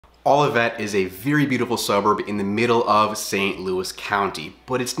Olivette is a very beautiful suburb in the middle of St. Louis County,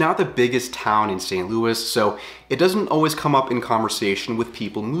 but it's not the biggest town in St. Louis, so it doesn't always come up in conversation with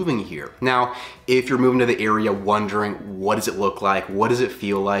people moving here. Now, if you're moving to the area wondering what does it look like, what does it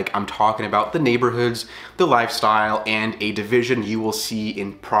feel like, I'm talking about the neighborhoods, the lifestyle, and a division you will see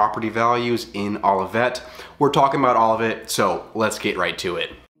in property values in Olivette. We're talking about all of it, so let's get right to it.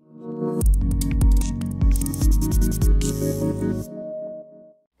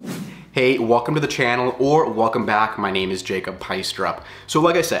 Hey, welcome to the channel, or welcome back. My name is Jacob Peistrup. So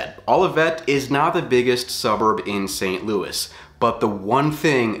like I said, Olivette is not the biggest suburb in St. Louis, but the one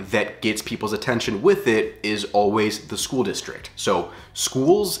thing that gets people's attention with it is always the school district. So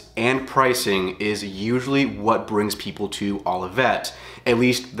schools and pricing is usually what brings people to Olivette, at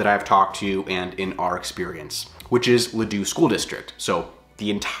least that I've talked to and in our experience, which is Ladue School District. So the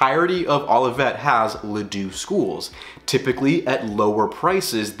entirety of Olivette has Ladue schools, typically at lower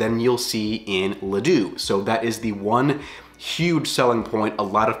prices than you'll see in Ladue. So that is the one huge selling point a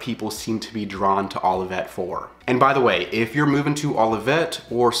lot of people seem to be drawn to Olivette for. And by the way, if you're moving to Olivette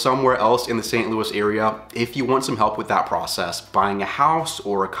or somewhere else in the St. Louis area, if you want some help with that process, buying a house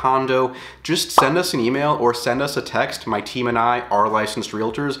or a condo, just send us an email or send us a text. My team and I are licensed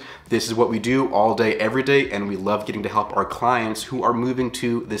realtors. This is what we do all day, every day, and we love getting to help our clients who are moving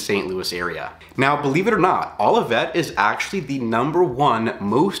to the St. Louis area. Now, believe it or not, Olivette is actually the #1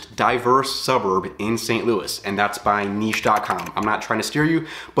 most diverse suburb in St. Louis, and that's by niche.com. I'm not trying to steer you,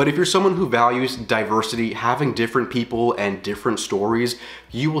 but if you're someone who values diversity, having different people and different stories,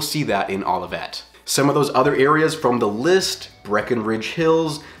 you will see that in Olivette. Some of those other areas from the list: Breckenridge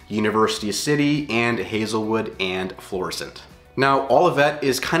Hills, University City, and Hazelwood and Florissant. Now, Olivette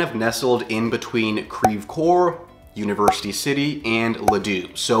is kind of nestled in between Creve Coeur, University City, and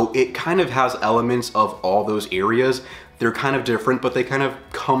Ladue. So it kind of has elements of all those areas. They're kind of different, but they kind of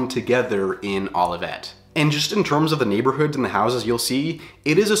come together in Olivette. And just in terms of the neighborhoods and the houses you'll see,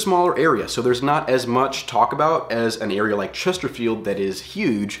 it is a smaller area, so there's not as much talk about as an area like Chesterfield that is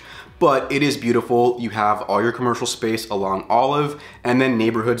huge, but it is beautiful. You have all your commercial space along Olive, and then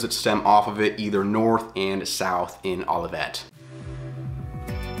neighborhoods that stem off of it either north and south in Olivette.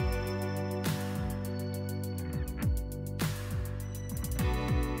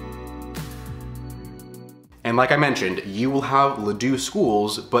 And like I mentioned, you will have Ladue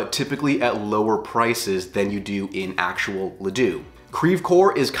schools, but typically at lower prices than you do in actual Ladue. Creve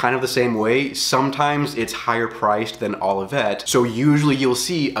Coeur is kind of the same way. Sometimes it's higher priced than Olivette, so usually you'll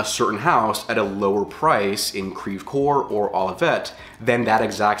see a certain house at a lower price in Creve Coeur or Olivette than that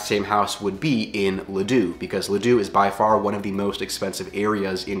exact same house would be in Ladue, because Ladue is by far one of the most expensive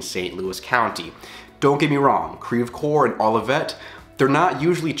areas in St. Louis County. Don't get me wrong, Creve Coeur and Olivette, they're not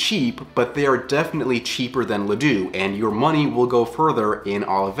usually cheap, but they are definitely cheaper than Ladue, and your money will go further in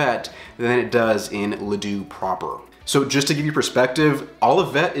Olivette than it does in Ladue proper. So just to give you perspective,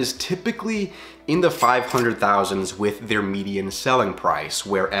 Olivette is typically in the 500,000s with their median selling price,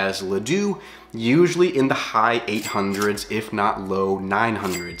 whereas Ladue usually in the high 800s, if not low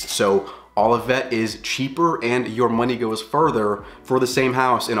 900s. So Olivette is cheaper and your money goes further for the same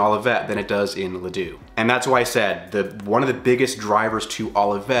house in Olivette than it does in Ladue. And that's why I said one of the biggest drivers to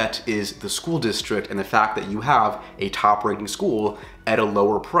Olivette is the school district and the fact that you have a top ranking school at a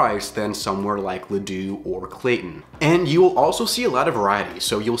lower price than somewhere like Ladue or Clayton. And you will also see a lot of variety.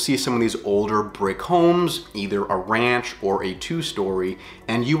 So you'll see some of these older brick homes, either a ranch or a 2-story,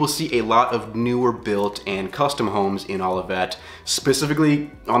 and you will see a lot of newer built and custom homes in Olivette,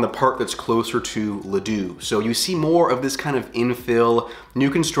 specifically on the part that's closer to Ladue. So you see more of this kind of infill, new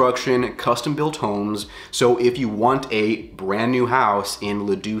construction, custom built homes. So if you want a brand new house in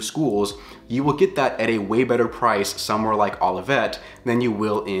Ladue schools, you will get that at a way better price somewhere like Olivette than you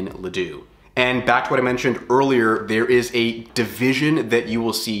will in Ladue. And back to what I mentioned earlier, there is a division that you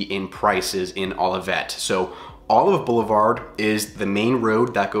will see in prices in Olivette. So Olive Boulevard is the main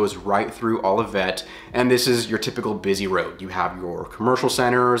road that goes right through Olivette, and this is your typical busy road. You have your commercial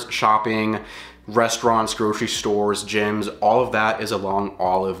centers, shopping, restaurants, grocery stores, gyms, all of that is along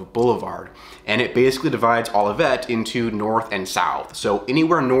Olive Boulevard. And it basically divides Olivette into north and south. So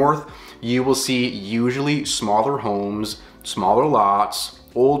anywhere north, you will see usually smaller homes, smaller lots,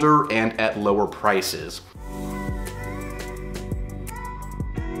 older, and at lower prices.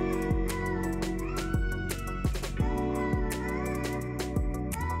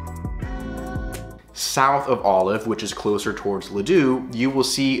 South of Olive, which is closer towards Ladue, you will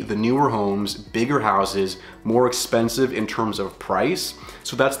see the newer homes, bigger houses, more expensive in terms of price.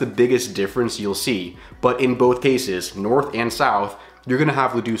 So that's the biggest difference you'll see. But in both cases, north and south, you're gonna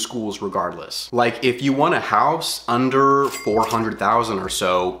have Ladue schools regardless. Like if you want a house under 400,000 or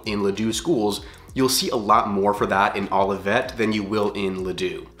so in Ladue schools, you'll see a lot more for that in Olivette than you will in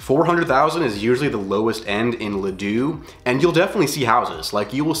Ladue. 400,000 is usually the lowest end in Ladue, and you'll definitely see houses.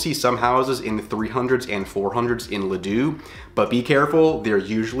 Like you will see some houses in the 300s and 400s in Ladue, but be careful, they're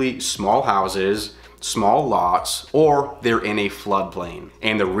usually small houses, small lots, or they're in a floodplain.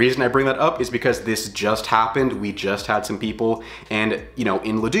 And the reason I bring that up is because this just happened. We just had some people, and you know,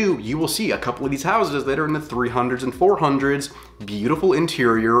 in Ladue, you will see a couple of these houses that are in the 300s and 400s, beautiful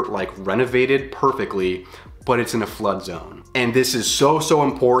interior, like renovated perfectly, but it's in a flood zone. And this is so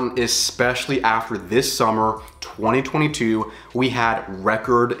important, especially after this summer, 2022, we had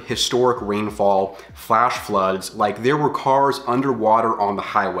record historic rainfall, flash floods, like there were cars underwater on the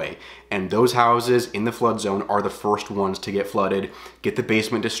highway. And those houses in the flood zone are the first ones to get flooded, get the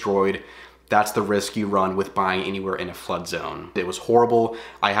basement destroyed. That's the risk you run with buying anywhere in a flood zone. It was horrible.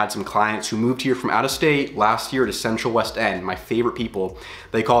 I had some clients who moved here from out of state last year to Central West End, my favorite people.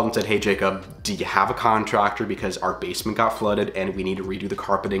 They called and said, hey Jacob, do you have a contractor because our basement got flooded and we need to redo the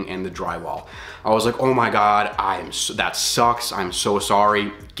carpeting and the drywall? I was like, oh my God, that sucks. I'm so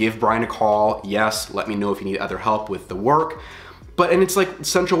sorry. Give Brian a call. Yes, let me know if you need other help with the work. And it's like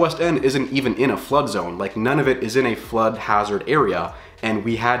Central West End isn't even in a flood zone. Like none of it is in a flood hazard area. And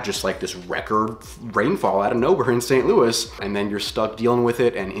we had just like this record rainfall out of nowhere in St. Louis. And then you're stuck dealing with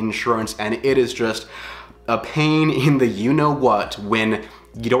it and insurance. And it is just a pain in the you-know-what when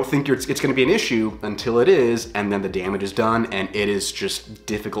you don't think it's gonna be an issue until it is, and then the damage is done, and it is just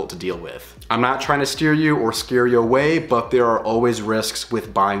difficult to deal with. I'm not trying to steer you or scare you away, but there are always risks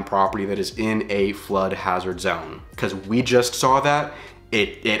with buying property that is in a flood hazard zone. Because we just saw that,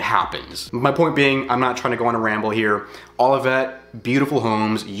 it happens. My point being, I'm not trying to go on a ramble here. Olivette, beautiful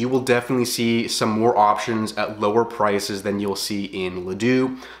homes. You will definitely see some more options at lower prices than you'll see in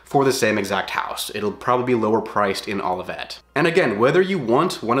Ladue for the same exact house. It'll probably be lower priced in Olivette. And again, whether you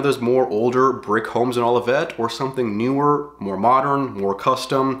want one of those more older brick homes in Olivette or something newer, more modern, more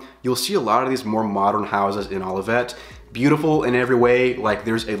custom, you'll see a lot of these more modern houses in Olivette. Beautiful in every way, like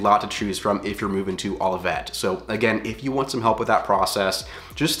there's a lot to choose from if you're moving to Olivette. So again, if you want some help with that process,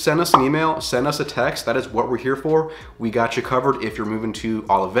 just send us an email, send us a text. That is what we're here for. We got you covered if you're moving to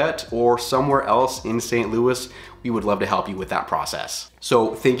Olivette or somewhere else in St. Louis. We would love to help you with that process.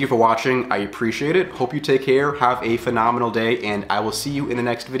 So thank you for watching. I appreciate it. Hope you take care. Have a phenomenal day, and I will see you in the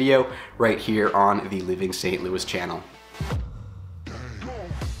next video right here on the Living St. Louis channel.